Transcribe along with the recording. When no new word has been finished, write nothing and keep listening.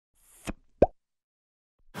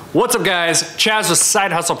What's up guys, Chaz with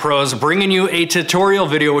Side Hustle Pros bringing you a tutorial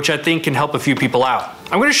video which I think can help a few people out.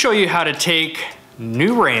 I'm going to show you how to take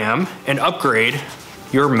new RAM and upgrade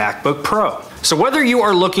your MacBook Pro. So whether you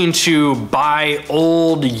are looking to buy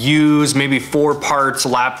old, used, maybe 4 parts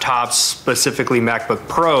laptops, specifically MacBook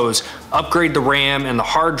Pros, upgrade the RAM and the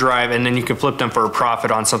hard drive and then you can flip them for a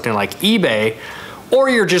profit on something like eBay, or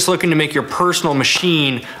you're just looking to make your personal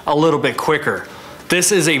machine a little bit quicker.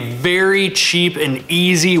 This is a very cheap and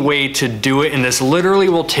easy way to do it, and this literally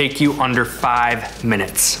will take you under 5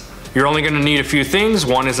 minutes. You're only gonna need a few things.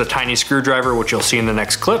 One is a tiny screwdriver, which you'll see in the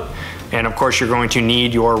next clip, and of course you're going to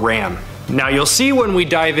need your RAM. Now you'll see when we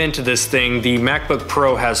dive into this thing, the MacBook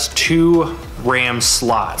Pro has 2 RAM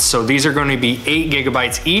slots. So these are going to be 8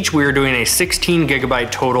 gigabytes each. We are doing a 16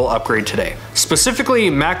 gigabyte total upgrade today.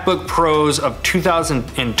 Specifically, MacBook Pros of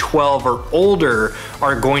 2012 or older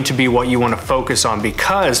are going to be what you want to focus on,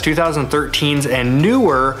 because 2013s and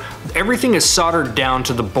newer, everything is soldered down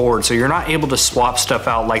to the board, so you're not able to swap stuff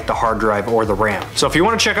out like the hard drive or the RAM. So if you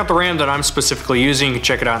want to check out the RAM that I'm specifically using, you can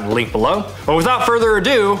check it out in the link below. But without further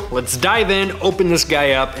ado, let's dive in, open this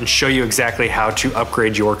guy up, and show you exactly how to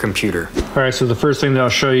upgrade your computer. All right, so the first thing that I'll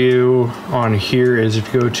show you on here is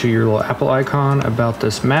if you go to your little Apple icon about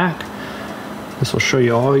this Mac, this will show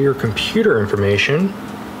you all your computer information.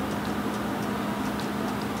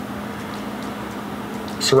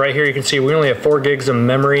 So right here you can see we only have 4 gigs of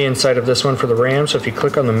memory inside of this one for the RAM. So if you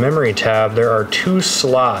click on the memory tab, there are 2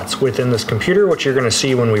 slots within this computer, which you're gonna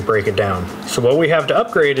see when we break it down. So what we have to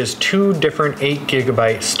upgrade is 2 different 8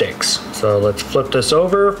 gigabyte sticks. So let's flip this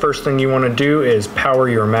over. First thing you wanna do is power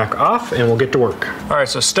your Mac off and we'll get to work. All right,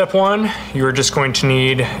 so step 1, you're just going to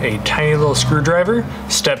need a tiny little screwdriver.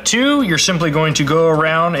 Step 2, you're simply going to go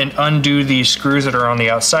around and undo these screws that are on the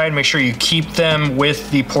outside. Make sure you keep them with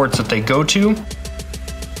the ports that they go to.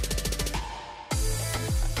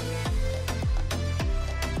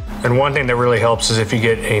 And one thing that really helps is if you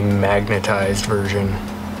get a magnetized version.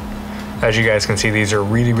 As you guys can see, these are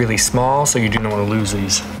really, really small, so you do not want to lose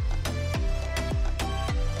these.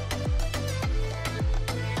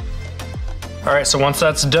 All right, so once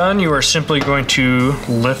that's done, you are simply going to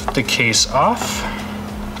lift the case off.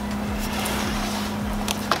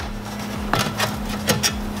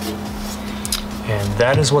 And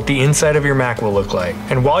that is what the inside of your Mac will look like.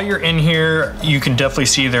 And while you're in here, you can definitely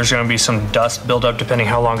see there's gonna be some dust buildup depending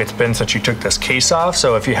how long it's been since you took this case off.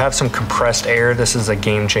 So if you have some compressed air, this is a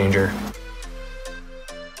game changer.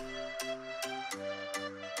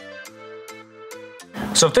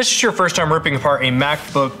 So if this is your first time ripping apart a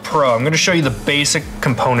MacBook Pro, I'm gonna show you the basic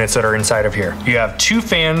components that are inside of here. You have 2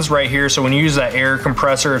 fans right here, so when you use that air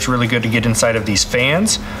compressor, it's really good to get inside of these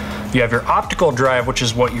fans. You have your optical drive, which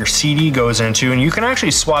is what your CD goes into, and you can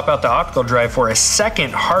actually swap out the optical drive for a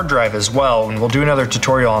second hard drive as well, and we'll do another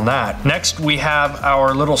tutorial on that. Next, we have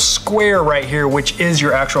our little square right here, which is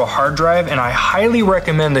your actual hard drive, and I highly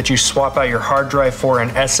recommend that you swap out your hard drive for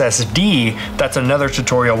an SSD. That's another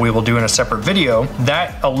tutorial we will do in a separate video.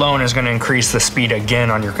 That alone is gonna increase the speed again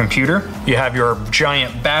on your computer. You have your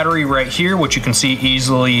giant battery right here, which you can see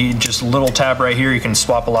easily, just a little tab right here, you can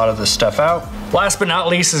swap a lot of this stuff out. Last but not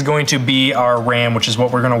least is going to be our RAM, which is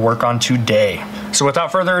what we're gonna work on today. So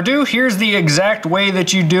without further ado, here's the exact way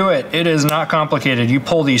that you do it. It is not complicated. You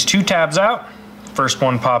pull these 2 tabs out. First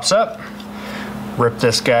one pops up. Rip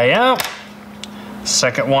this guy out.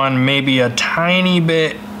 Second one, maybe a tiny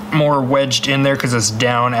bit more wedged in there because it's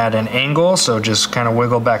down at an angle. So just kind of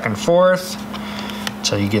wiggle back and forth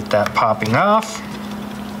until you get that popping off.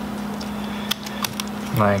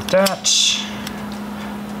 Like that.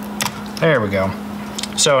 There we go.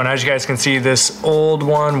 So, and as you guys can see, this old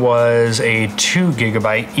one was a 2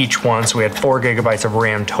 gigabyte each one, so we had 4 gigabytes of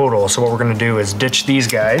RAM total. So what we're gonna do is ditch these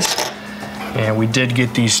guys. And we did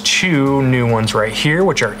get these 2 new ones right here,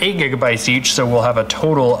 which are 8 gigabytes each, so we'll have a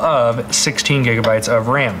total of 16 gigabytes of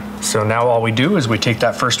RAM. So now all we do is we take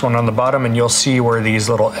that first one on the bottom and you'll see where these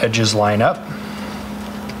little edges line up.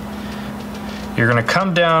 You're gonna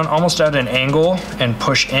come down almost at an angle and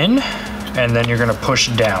push in, and then you're gonna push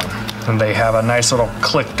down. And they have a nice little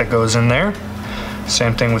click that goes in there.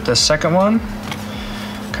 Same thing with this second one.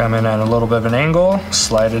 Come in at a little bit of an angle,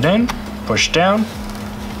 slide it in, push down,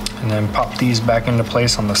 and then pop these back into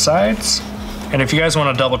place on the sides. And if you guys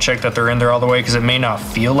wanna double check that they're in there all the way, because it may not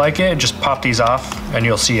feel like it, just pop these off and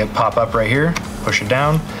you'll see it pop up right here. Push it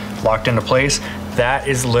down, locked into place. That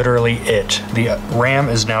is literally it. The RAM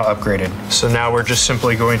is now upgraded. So now we're just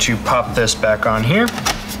simply going to pop this back on here.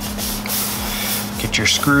 Get your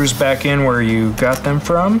screws back in where you got them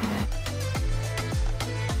from.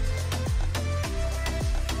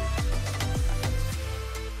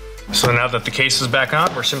 So now that the case is back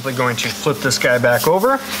on, we're simply going to flip this guy back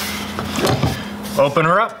over, open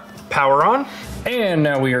her up, power on, and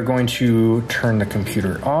now we are going to turn the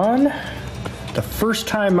computer on. The first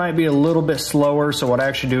time might be a little bit slower, so what I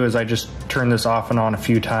actually do is I just turn this off and on a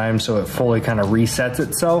few times so it fully kind of resets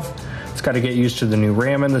itself. It's got to get used to the new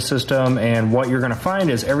RAM in the system, and what you're going to find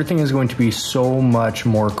is everything is going to be so much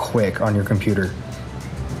more quick on your computer.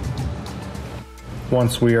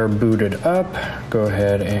 Once we are booted up, go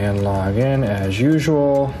ahead and log in as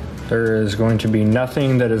usual. There is going to be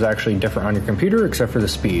nothing that is actually different on your computer except for the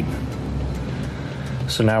speed.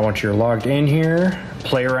 So now once you're logged in here,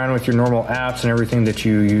 play around with your normal apps and everything that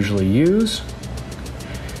you usually use.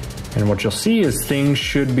 And what you'll see is things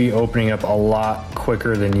should be opening up a lot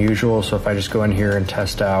quicker than usual. So if I just go in here and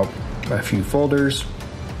test out a few folders.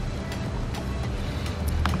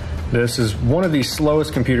 This is one of the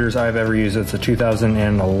slowest computers I've ever used. It's a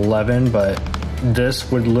 2011, but this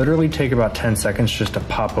would literally take about 10 seconds just to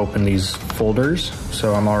pop open these folders.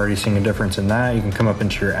 So I'm already seeing a difference in that. You can come up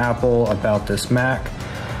into your Apple, about this Mac.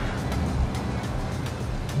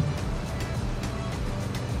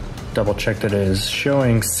 Double check that it is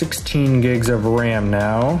showing 16 gigs of RAM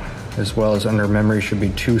now, as well as under memory should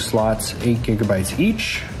be 2 slots, 8 gigabytes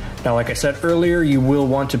each. Now, like I said earlier, you will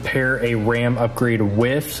want to pair a RAM upgrade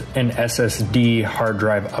with an SSD hard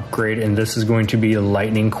drive upgrade, and this is going to be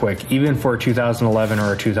lightning quick. Even for a 2011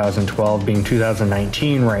 or a 2012, being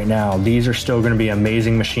 2019 right now, these are still going to be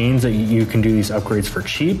amazing machines that you can do these upgrades for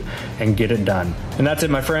cheap and get it done. And that's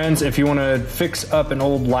it, my friends. If you want to fix up an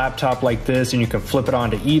old laptop like this and you can flip it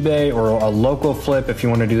onto eBay or a local flip, if you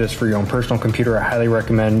want to do this for your own personal computer, I highly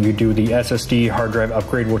recommend you do the SSD hard drive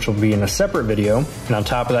upgrade, which will be in a separate video. And on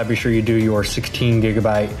top of that, be sure you do your 16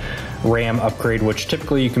 gigabyte RAM upgrade, which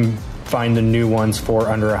typically you can find the new ones for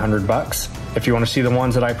under $100. If you want to see the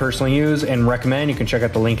ones that I personally use and recommend, you can check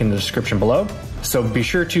out the link in the description below. So be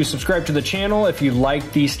sure to subscribe to the channel if you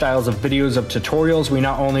like these styles of videos of tutorials. We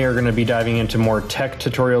not only are going to be diving into more tech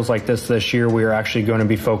tutorials like this year, we are actually going to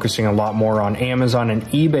be focusing a lot more on Amazon and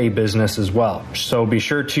eBay business as well. So be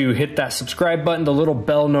sure to hit that subscribe button. The little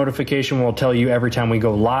bell notification will tell you every time we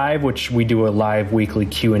go live, which we do a live weekly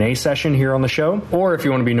Q&A session here on the show. Or if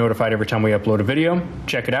you want to be notified every time we upload a video,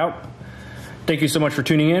 check it out. Thank you so much for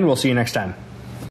tuning in. We'll see you next time.